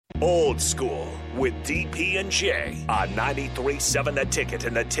Old School with DP and J on 93.7 The Ticket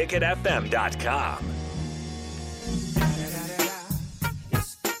and theticketfm.com.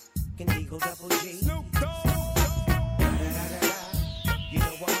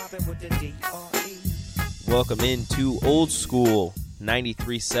 Welcome into Old School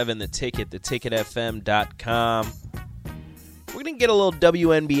 93.7 The Ticket, theticketfm.com. We're going to get a little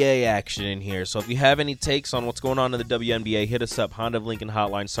WNBA action in here, so if you have any takes on what's going on in the WNBA, hit us up. Honda of Lincoln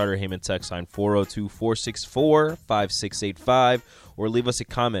Hotline, Starter Heyman text line 402-464-5685, or leave us a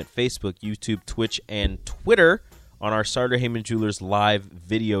comment, Facebook, YouTube, Twitch, and Twitter on our Starter Heyman Jewelers live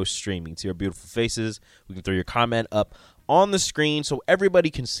video streaming. See our beautiful faces. We can throw your comment up on the screen so everybody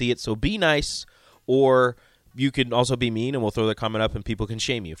can see it, so be nice, or you can also be mean, and we'll throw the comment up and people can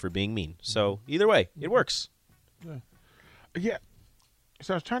shame you for being mean. So either way, it works. Yeah.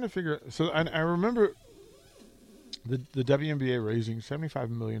 So I was trying to figure – so I remember the WNBA raising $75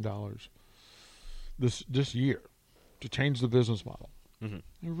 million this year to change the business model. Mm-hmm.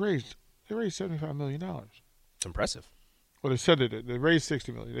 They raised $75 million. It's impressive. Well, they said they did. They raised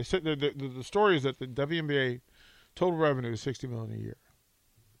 $60 million. They said the story is that the WNBA total revenue is $60 million a year.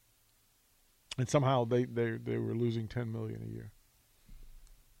 And somehow they were losing $10 million a year.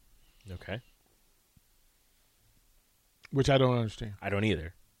 Okay. Which I don't understand. I don't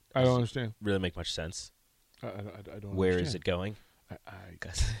either. I don't understand. Really make much sense. I don't Where understand. is it going? I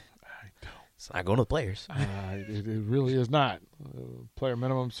don't. It's not going to the players. It really is not. Player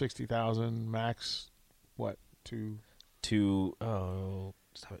minimum 60,000, max what? Stop it. I'm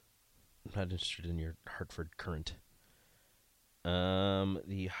not interested in your Hartford Current.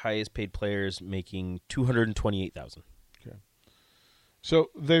 The highest paid players making $228,000. Okay.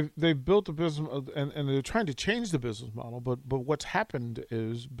 So they've built a business and they're trying to change the business model, but what's happened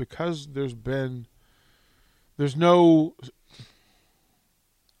is because there's no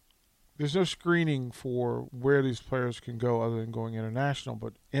screening for where these players can go other than going international,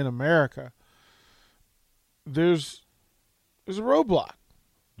 but in America there's a roadblock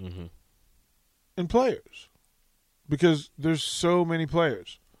in players because there's so many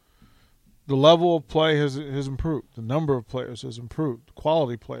players. The level of play has improved. The number of players has improved. The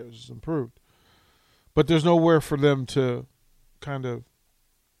quality of players has improved. But there's nowhere for them to kind of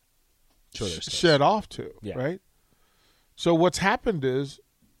shed off to, right? So what's happened is,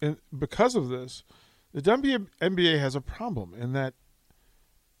 because of this, the WNBA has a problem in that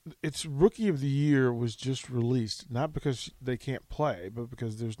its Rookie of the Year was just released, not because they can't play, but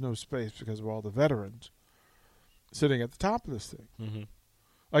because there's no space because of all the veterans sitting at the top of this thing. Mm-hmm.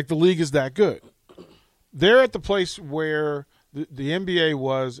 Like the league is that good. They're at the place where the NBA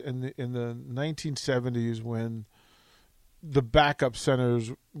was in the 1970s when the backup centers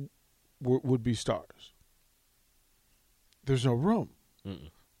would be stars. There's no room. Mm-mm.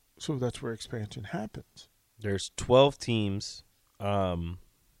 So that's where expansion happens. There's 12 teams trying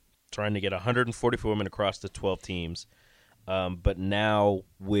to get 144 women across the 12 teams. But now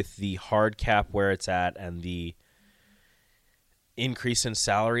with the hard cap where it's at and the increase in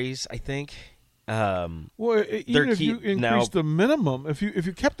salaries, I think. Even if you increase the minimum, if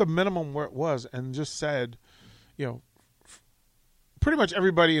you kept the minimum where it was and just said, pretty much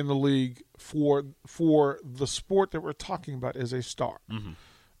everybody in the league for the sport that we're talking about is a star. Mm-hmm.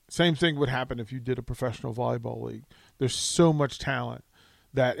 Same thing would happen if you did a professional volleyball league. There's so much talent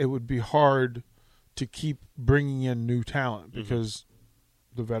that it would be hard to keep bringing in new talent because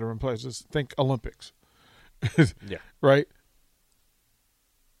the veteran players. Just think Olympics. Yeah. Right?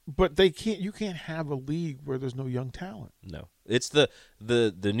 But you can't have a league where there's no young talent. No. It's the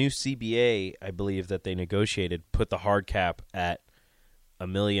new CBA, I believe, that they negotiated put the hard cap at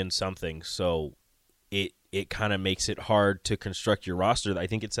 $1 million something. So it kind of makes it hard to construct your roster. I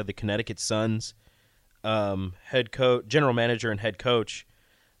think it said the Connecticut Suns head coach, general manager and head coach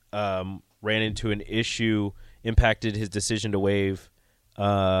ran into an issue, impacted his decision to waive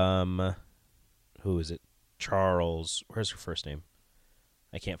who is it? Charles. Where's her first name?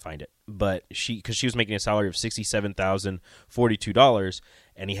 I can't find it. But because she was making a salary of $67,042,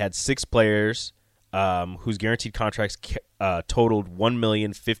 and he had 6 players whose guaranteed contracts totaled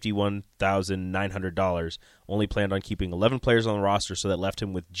 $1,051,900. Only planned on keeping 11 players on the roster, so that left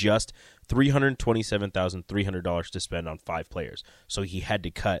him with just $327,300 to spend on 5 players. So he had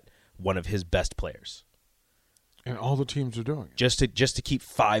to cut one of his best players. And all the teams are doing it. Just to keep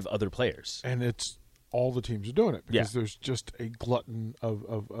 5 other players. And it's all the teams are doing it because there's just a glutton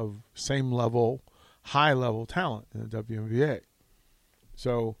of same level, high level talent in the WNBA.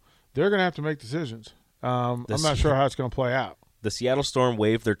 So they're going to have to make decisions. I'm not sure how it's going to play out. The Seattle Storm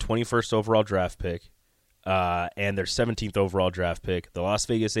waived their 21st overall draft pick. and their 17th overall draft pick. The Las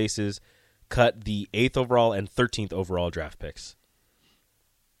Vegas Aces cut the 8th overall and 13th overall draft picks.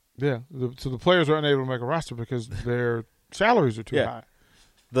 Yeah, so the players are unable to make a roster because their salaries are too high.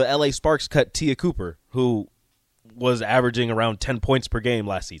 The LA Sparks cut Tia Cooper, who was averaging around 10 points per game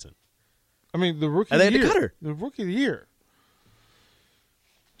last season. I mean, the rookie and of the they year. had to cut her. The rookie of the year.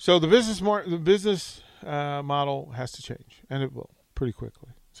 So the business model has to change, and it will pretty quickly.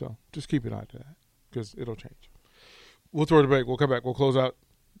 So just keep an eye to that because it'll change. We'll throw it a break. We'll come back. We'll close out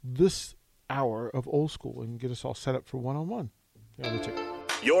this hour of Old School and get us all set up for one-on-one.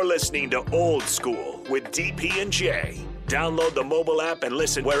 You're listening to Old School with DP and J. Download the mobile app and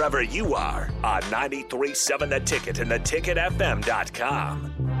listen wherever you are on 93.7 The Ticket and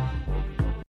theticketfm.com.